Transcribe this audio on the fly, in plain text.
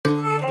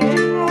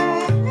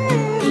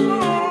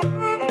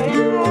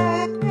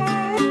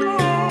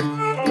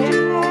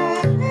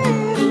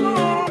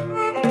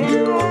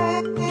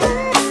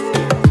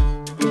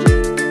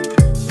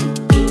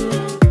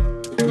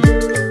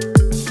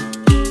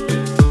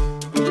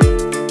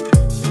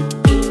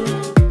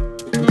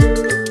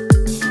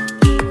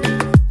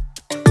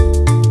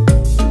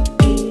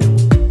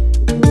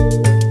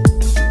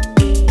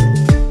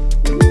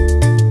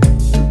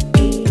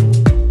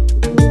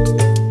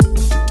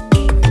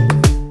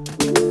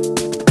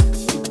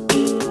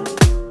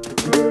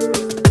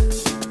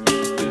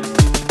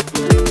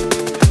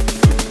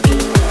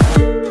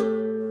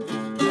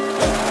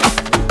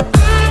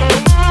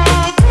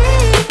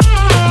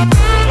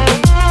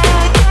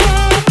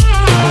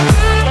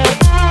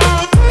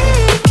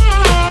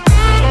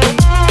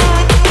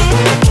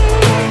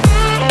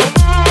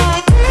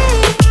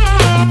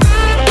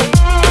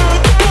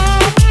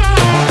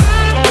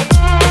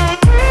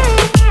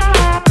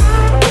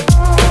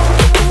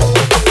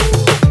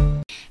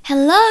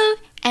Hello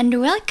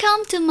and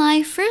welcome to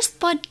my first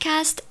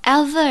podcast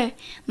ever.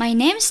 My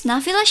name is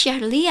Nafila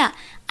Syahlia.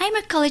 I'm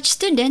a college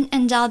student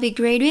and I'll be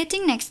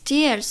graduating next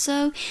year.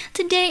 So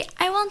today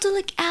I want to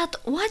look at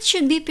what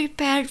should be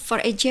prepared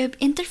for a job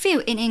interview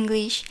in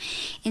English.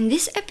 In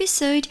this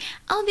episode,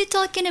 I'll be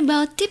talking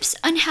about tips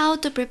on how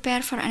to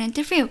prepare for an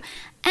interview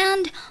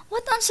and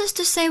what answers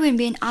to say when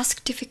being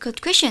asked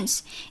difficult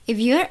questions. If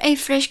you're a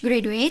fresh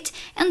graduate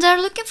and are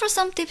looking for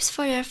some tips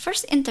for your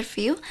first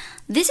interview,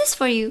 this is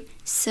for you.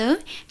 So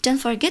don't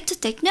forget to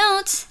take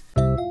notes.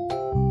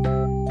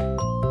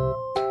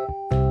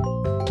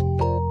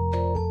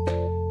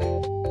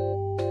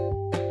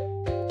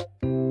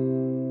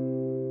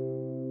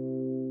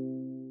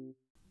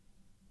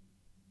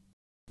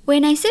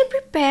 When I say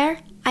prepare,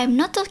 I'm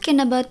not talking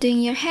about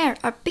doing your hair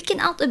or picking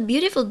out a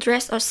beautiful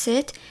dress or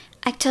suit.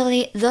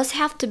 Actually, those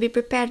have to be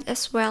prepared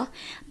as well.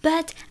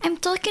 But I'm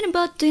talking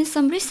about doing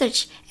some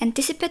research,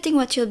 anticipating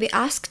what you'll be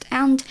asked,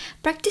 and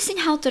practicing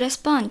how to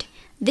respond.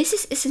 This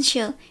is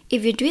essential.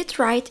 If you do it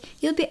right,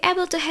 you'll be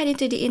able to head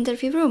into the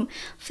interview room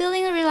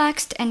feeling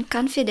relaxed and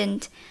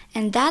confident,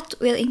 and that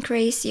will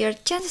increase your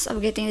chances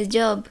of getting the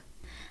job.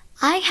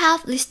 I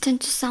have listened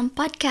to some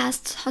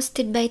podcasts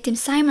hosted by Tim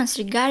Simons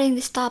regarding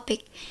this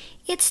topic.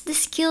 It's the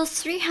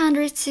Skills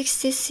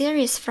 360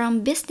 series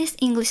from Business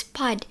English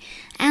Pod,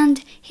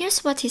 and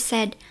here's what he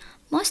said.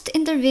 Most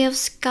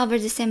interviews cover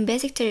the same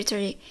basic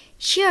territory.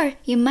 Sure,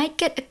 you might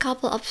get a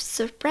couple of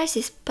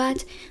surprises,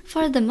 but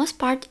for the most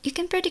part, you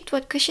can predict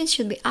what questions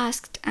should be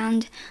asked,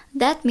 and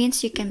that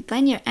means you can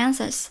plan your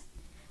answers.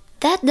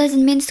 That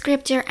doesn't mean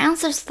script your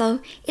answers though.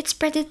 It's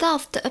pretty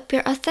tough to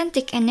appear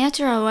authentic and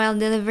natural while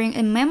delivering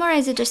a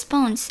memorized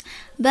response,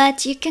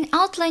 but you can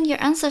outline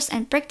your answers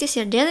and practice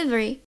your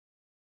delivery.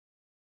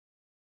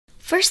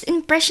 First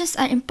impressions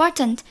are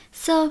important,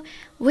 so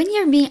when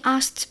you're being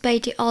asked by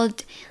the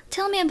old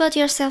 "tell me about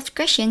yourself"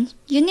 question,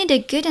 you need a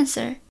good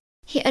answer.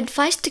 He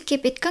advised to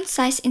keep it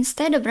concise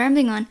instead of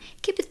rambling on,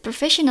 keep it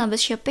professional but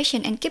show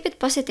passion and keep it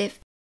positive.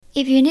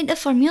 If you need a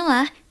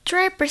formula,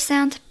 try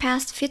present,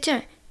 past,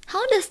 future.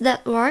 How does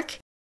that work?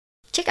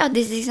 Check out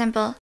this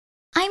example.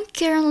 I'm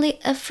currently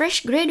a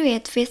fresh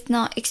graduate with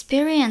no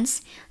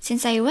experience.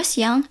 Since I was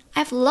young,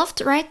 I've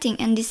loved writing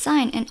and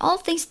design and all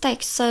things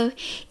tech, so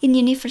in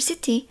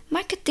university,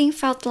 marketing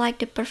felt like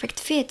the perfect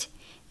fit.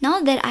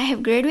 Now that I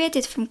have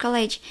graduated from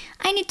college,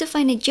 I need to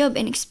find a job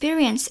and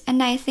experience,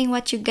 and I think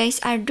what you guys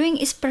are doing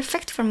is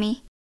perfect for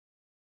me.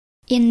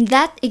 In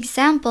that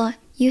example,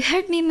 you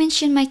heard me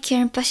mention my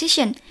current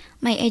position,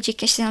 my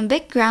educational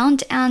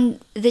background, and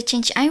the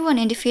change I want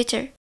in the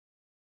future.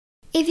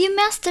 If you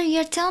master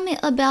your "tell me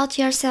about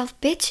yourself"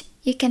 pitch,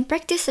 you can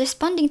practice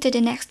responding to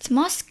the next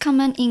most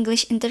common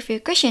English interview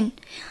question.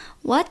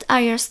 What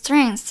are your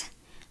strengths?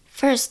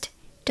 First,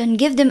 don't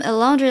give them a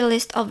laundry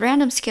list of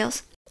random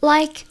skills.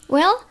 Like,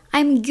 well,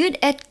 I'm good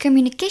at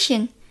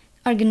communication,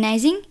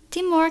 organizing,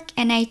 teamwork,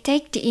 and I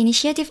take the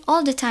initiative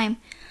all the time.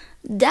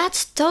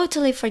 That's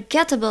totally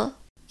forgettable.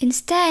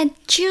 Instead,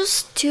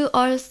 choose 2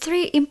 or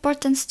 3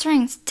 important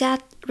strengths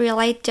that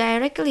relate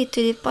directly to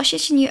the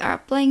position you are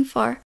applying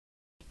for.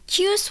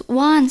 Choose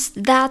ones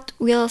that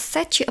will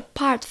set you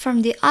apart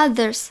from the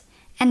others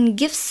and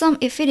give some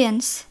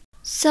evidence.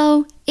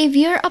 So, if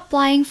you're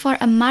applying for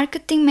a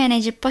marketing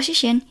manager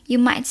position, you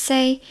might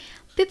say,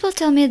 people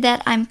tell me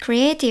that I'm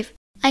creative.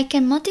 I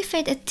can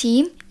motivate a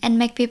team and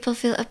make people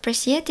feel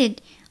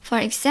appreciated. For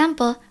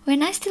example,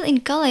 when I was still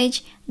in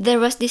college, there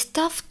was this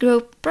tough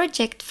group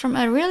project from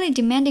a really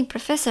demanding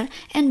professor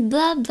and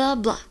blah blah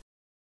blah.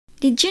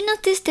 Did you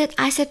notice that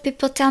I said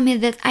people tell me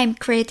that I'm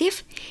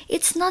creative?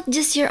 It's not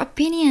just your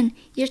opinion,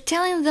 you're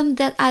telling them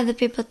that other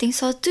people think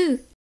so too.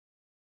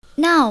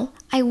 Now,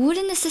 I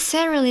wouldn't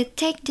necessarily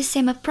take the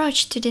same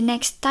approach to the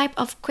next type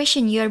of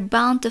question you're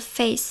bound to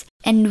face,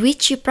 and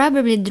which you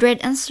probably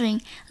dread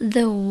answering,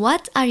 the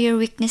 "what are your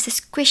weaknesses"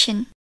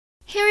 question.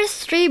 Here is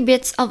 3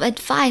 bits of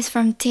advice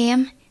from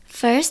Tim.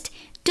 First,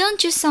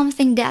 don't choose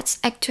something that's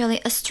actually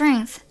a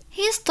strength.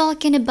 He's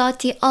talking about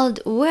the old,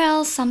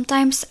 well,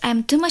 sometimes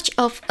I'm too much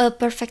of a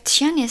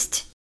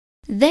perfectionist.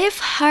 They've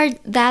heard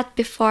that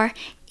before.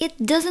 It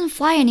doesn't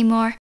fly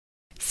anymore.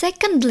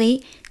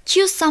 Secondly,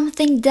 choose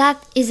something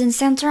that isn't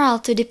central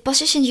to the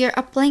position you're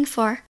applying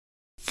for.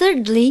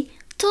 Thirdly,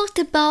 talk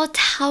about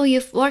how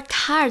you've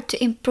worked hard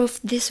to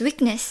improve this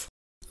weakness.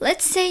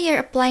 Let's say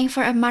you're applying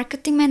for a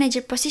marketing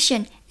manager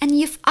position and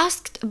you've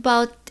asked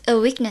about a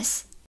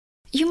weakness.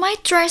 You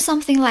might try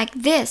something like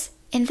this.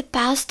 In the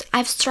past,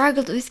 I've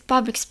struggled with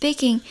public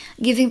speaking.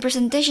 Giving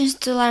presentations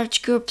to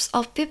large groups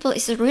of people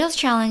is a real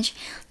challenge.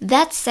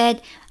 That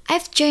said,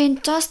 I've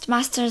joined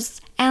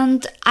Toastmasters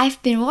and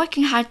I've been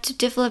working hard to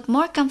develop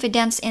more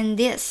confidence in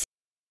this.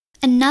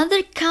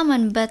 Another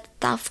common but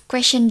tough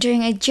question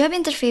during a job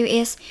interview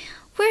is,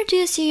 where do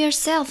you see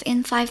yourself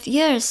in 5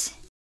 years?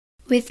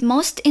 With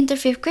most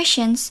interview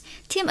questions,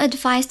 Tim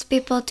advised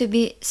people to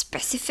be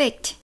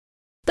specific.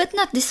 But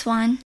not this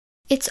one.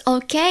 It's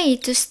okay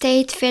to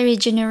state very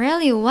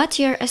generally what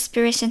your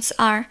aspirations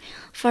are.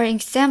 For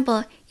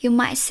example, you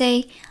might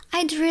say,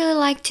 I'd really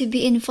like to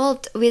be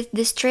involved with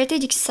the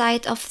strategic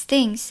side of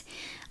things,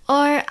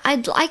 or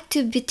I'd like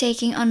to be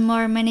taking on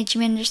more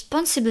management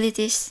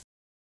responsibilities.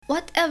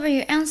 Whatever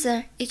your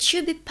answer, it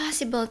should be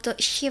possible to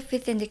achieve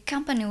within the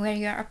company where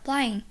you are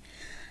applying.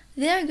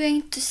 They are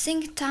going to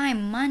sink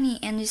time, money,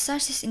 and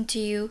resources into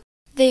you.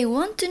 They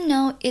want to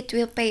know it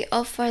will pay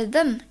off for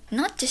them,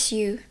 not just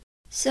you.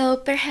 So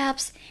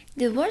perhaps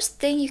the worst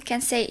thing you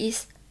can say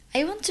is,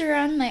 I want to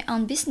run my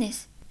own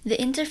business. The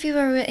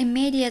interviewer will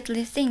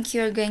immediately think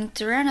you are going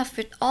to run off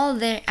with all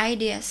their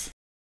ideas.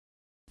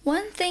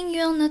 One thing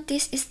you'll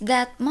notice is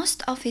that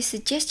most of his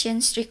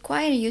suggestions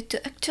require you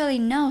to actually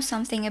know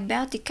something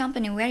about the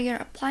company where you're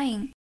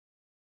applying.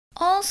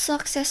 All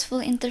successful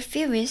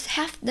interviewees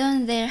have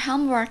done their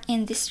homework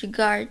in this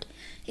regard.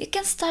 You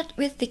can start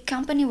with the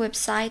company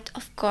website,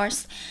 of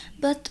course,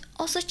 but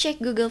also check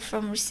Google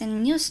from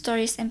recent news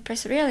stories and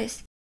press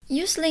releases.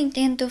 Use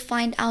LinkedIn to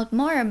find out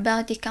more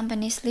about the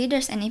company's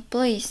leaders and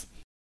employees.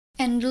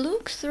 And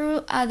look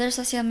through other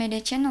social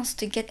media channels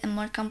to get a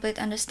more complete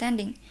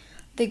understanding.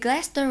 The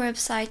Glassdoor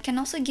website can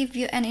also give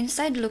you an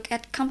inside look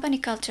at company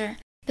culture.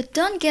 But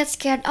don't get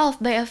scared off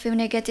by a few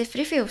negative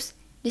reviews.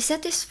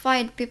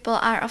 Dissatisfied people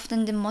are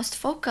often the most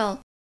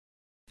vocal.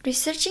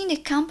 Researching the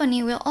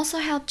company will also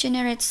help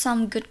generate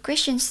some good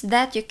questions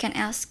that you can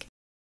ask.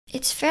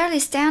 It's fairly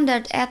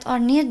standard at or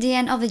near the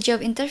end of the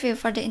job interview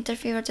for the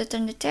interviewer to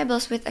turn the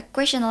tables with a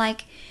question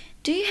like,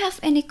 "Do you have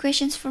any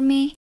questions for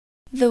me?"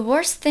 The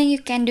worst thing you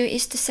can do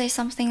is to say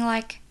something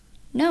like,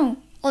 "No,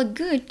 all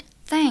good,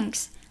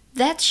 thanks."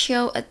 That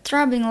shows a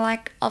troubling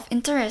lack of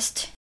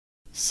interest.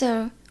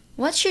 So,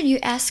 what should you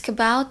ask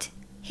about?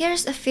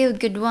 Here's a few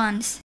good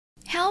ones.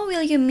 How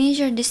will you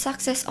measure the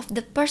success of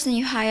the person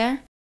you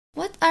hire?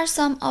 What are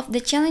some of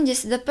the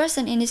challenges the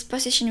person in this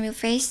position will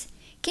face?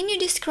 Can you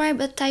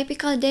describe a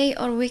typical day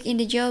or week in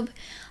the job?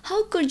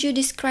 How could you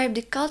describe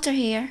the culture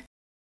here?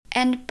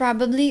 And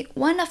probably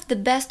one of the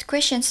best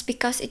questions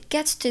because it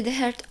gets to the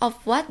heart of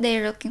what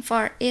they're looking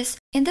for is,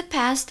 in the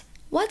past,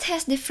 what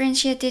has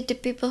differentiated the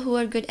people who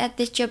are good at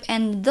this job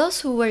and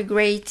those who were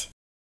great?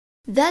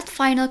 That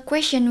final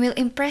question will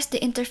impress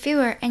the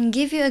interviewer and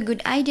give you a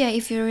good idea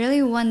if you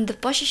really want the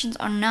position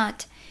or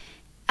not.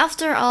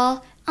 After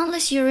all,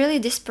 unless you're really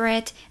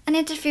desperate, an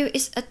interview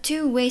is a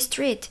two-way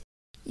street.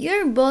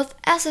 You're both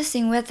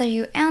assessing whether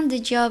you and the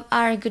job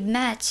are a good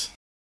match.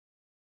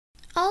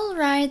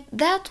 Alright,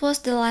 that was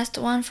the last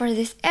one for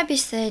this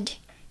episode.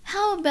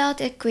 How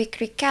about a quick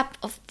recap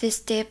of these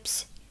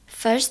tips?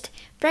 First,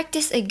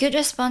 practice a good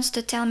response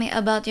to tell me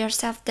about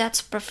yourself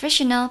that's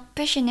professional,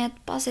 passionate,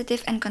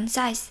 positive, and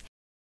concise.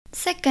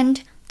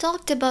 Second,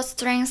 talk about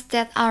strengths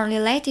that are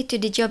related to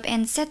the job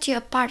and set you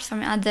apart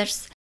from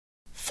others.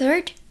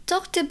 Third,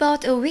 talk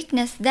about a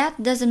weakness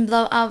that doesn't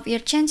blow up your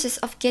chances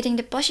of getting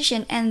the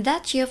position and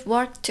that you've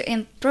worked to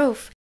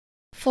improve.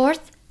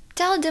 Fourth,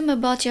 tell them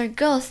about your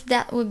goals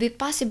that would be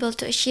possible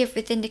to achieve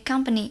within the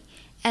company.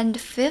 And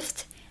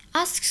fifth,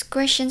 ask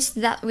questions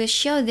that will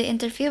show the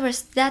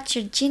interviewers that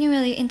you're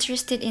genuinely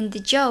interested in the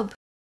job.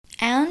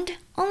 And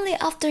only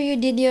after you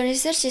did your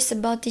researches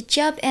about the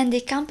job and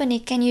the company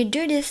can you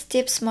do these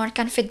tips more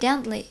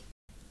confidently.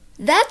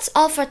 That's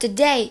all for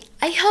today.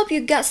 I hope you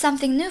got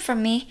something new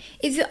from me.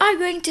 If you are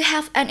going to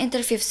have an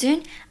interview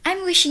soon,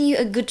 I'm wishing you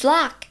a good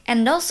luck.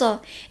 And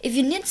also, if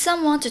you need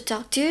someone to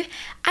talk to,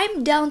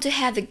 I'm down to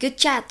have a good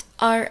chat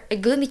or a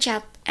gloomy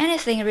chat,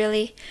 anything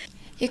really.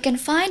 You can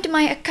find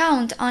my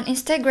account on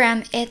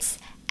Instagram. It's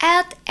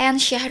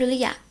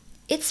 @nshahrulia.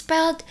 It's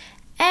spelled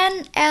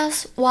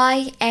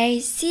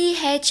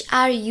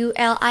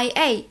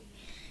NSYACHRULIA.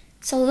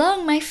 So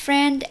long, my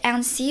friend,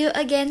 and see you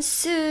again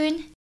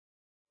soon.